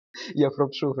Я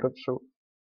пропшу, пропшу.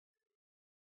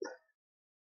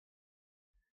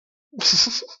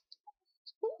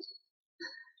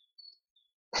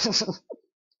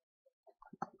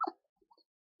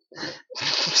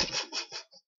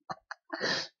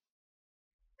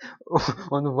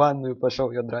 Он в ванную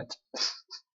пошел ее драть.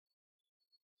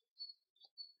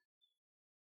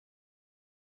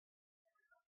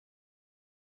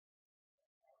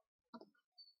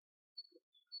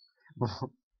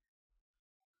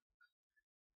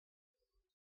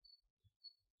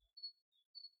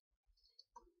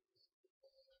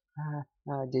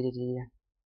 Дядя.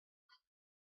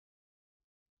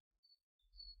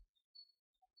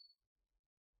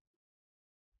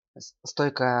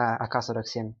 Стойка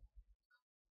АК-47.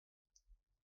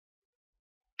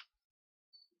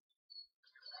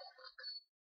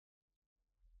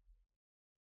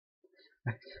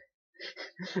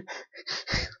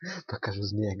 Покажу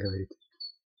змея, говорит.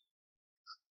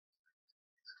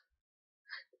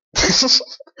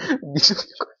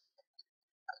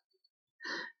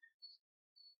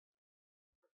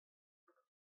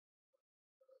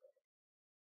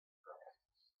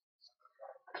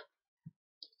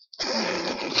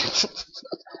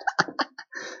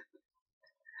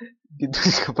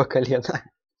 Бедулька по колено.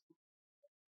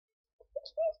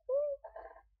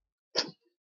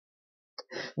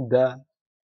 Да.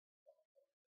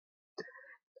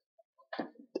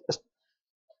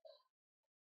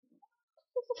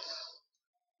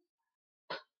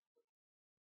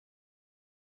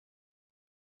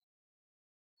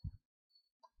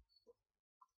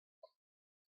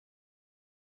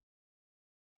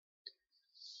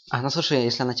 Ну слушай,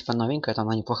 если она типа новенькая, то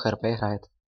она неплохо РП играет.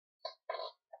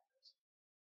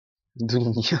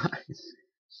 Дунь неё.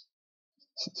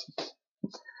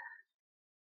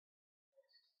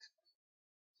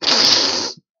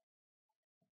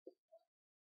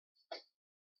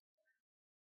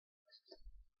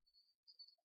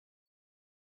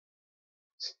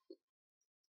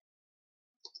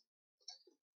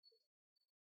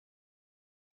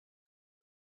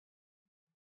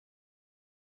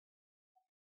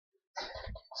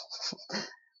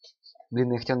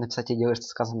 Блин, я хотел написать ей делаешь, что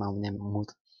сказано, а у меня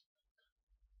мут.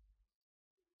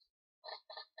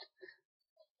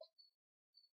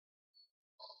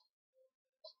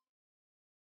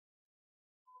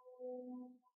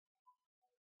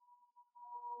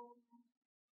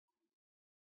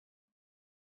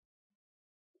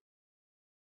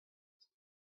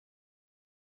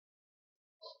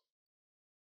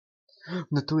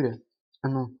 В натуре. А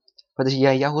ну. Подожди,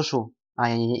 я глушу.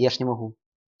 Я ж не могу.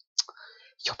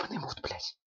 Ёбаный мут,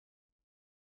 блядь.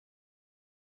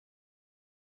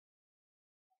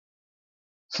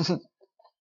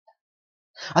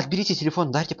 Отберите телефон,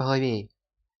 ударьте по голове ей.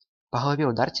 По голове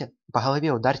ударьте. По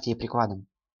голове ударьте ей прикладом.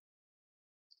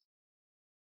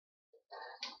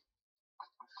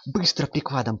 Быстро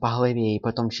прикладом по голове и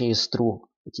потом через стру.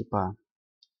 Типа.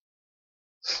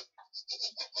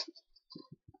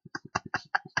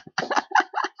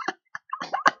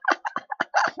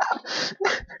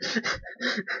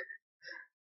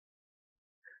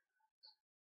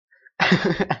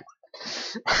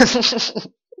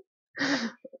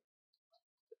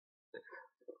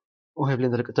 Ой,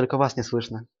 блин, только вас не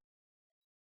слышно.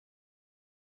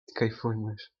 Кайфуй,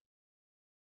 мышь.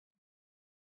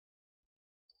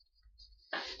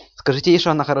 Скажите ей,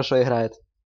 что она хорошо играет.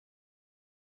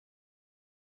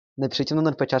 Напишите на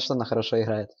 0 по чат, что она хорошо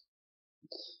играет. —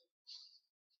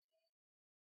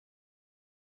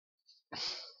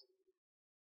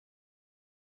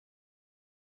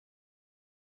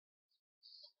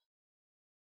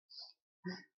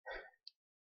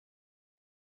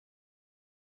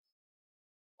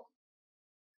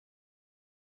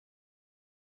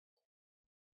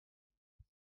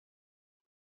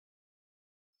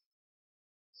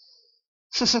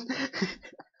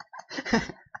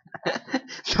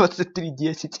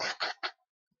 23:10.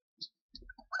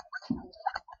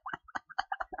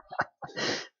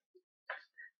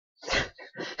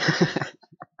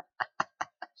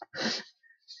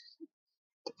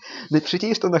 Напишите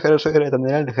ей, что она хорошо играет. Она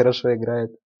реально хорошо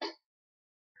играет.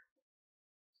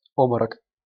 Обморок.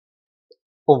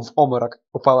 В обморок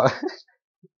упала.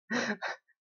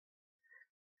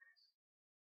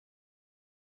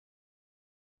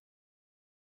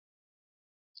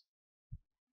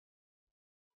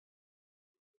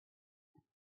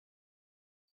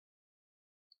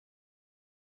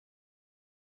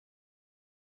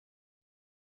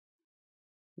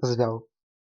 Завял.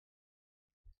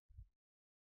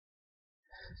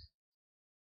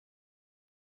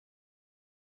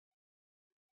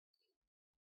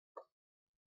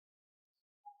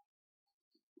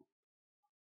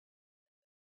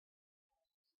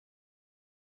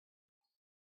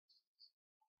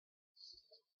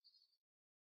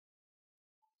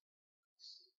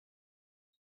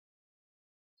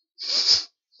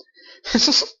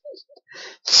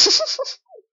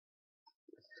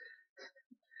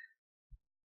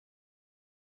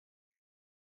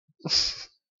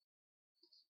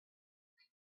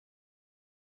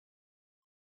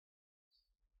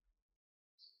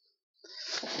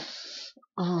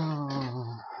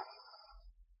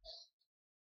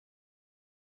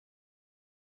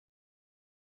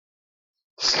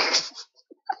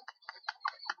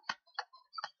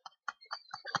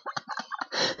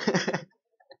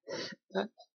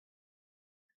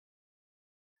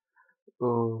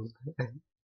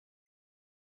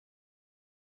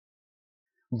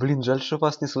 Блин, жаль, что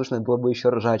вас не слышно, было бы еще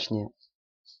ржачнее.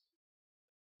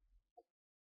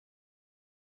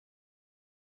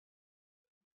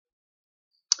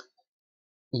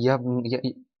 Я...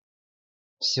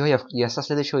 Все, я со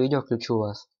следующего видео включу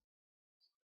вас.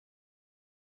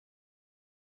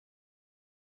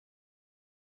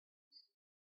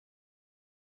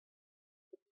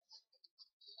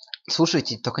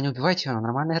 Слушайте, только не убивайте ее, она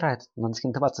нормально играет. Надо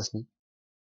скинтоваться с ней.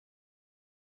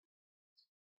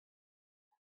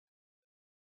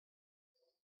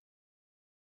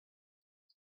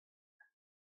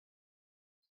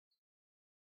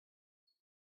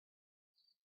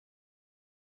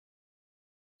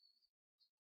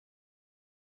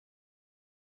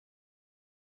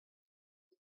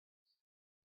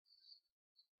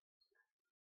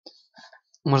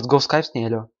 Может, go в скайп с ней,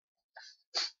 алло?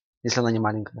 Если она не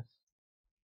маленькая.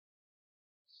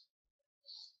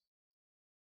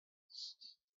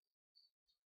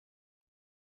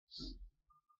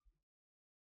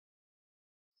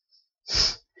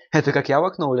 Это как я в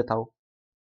окно улетал?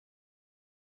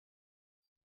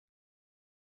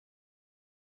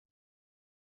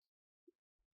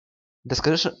 Да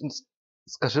скажи,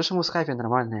 что мы в скайпе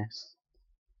нормальные.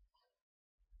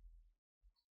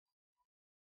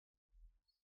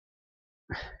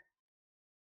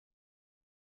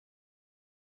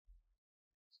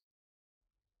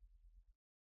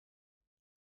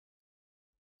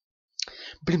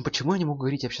 Блин, почему я не могу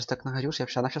говорить? Я сейчас так нагорюсь, я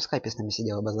вообще она сейчас в скайпе с нами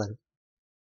сидела, базарю.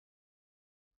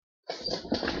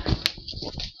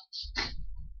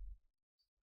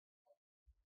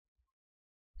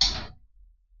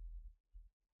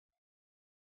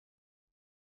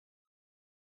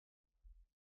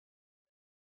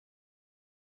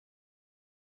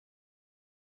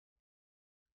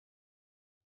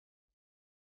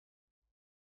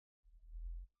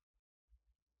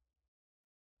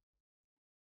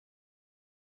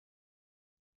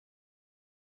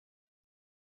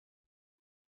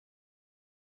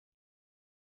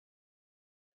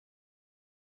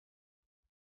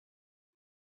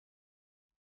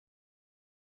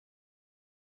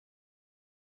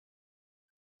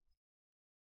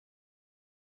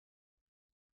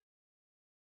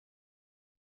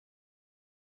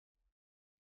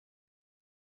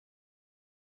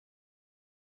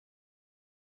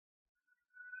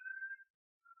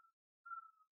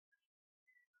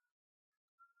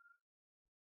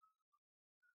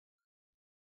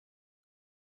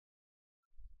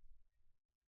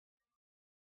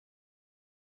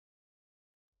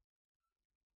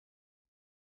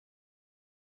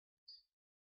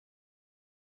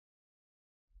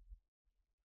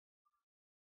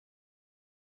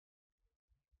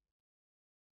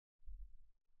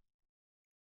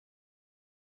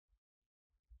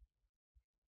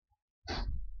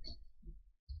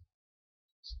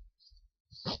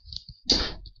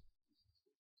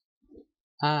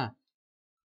 А,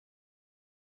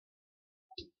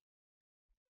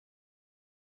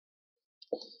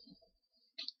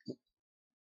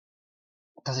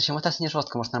 да зачем это с ней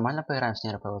жестко? Может нормально поиграем с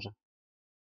ней РП уже?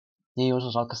 Мне ее уже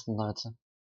жалко становится.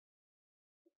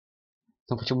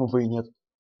 Ну почему бы и нет?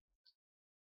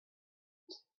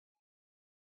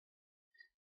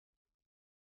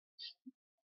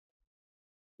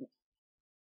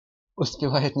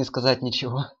 Успевает не сказать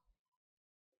ничего.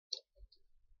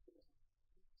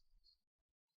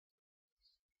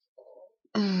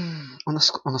 У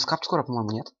нас кап скоро,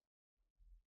 по-моему, нет?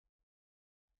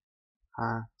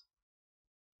 А,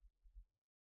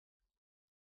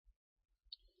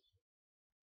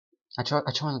 а чё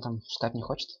она там скайп не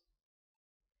хочет?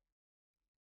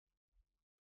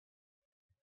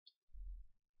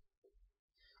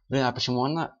 Блин, а почему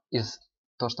она из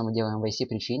того, что мы делаем в IC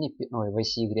причине, ой, в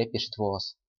IC игре пишет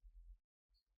волос?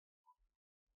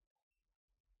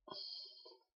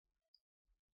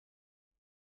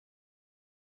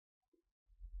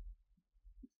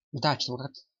 Да, что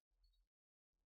как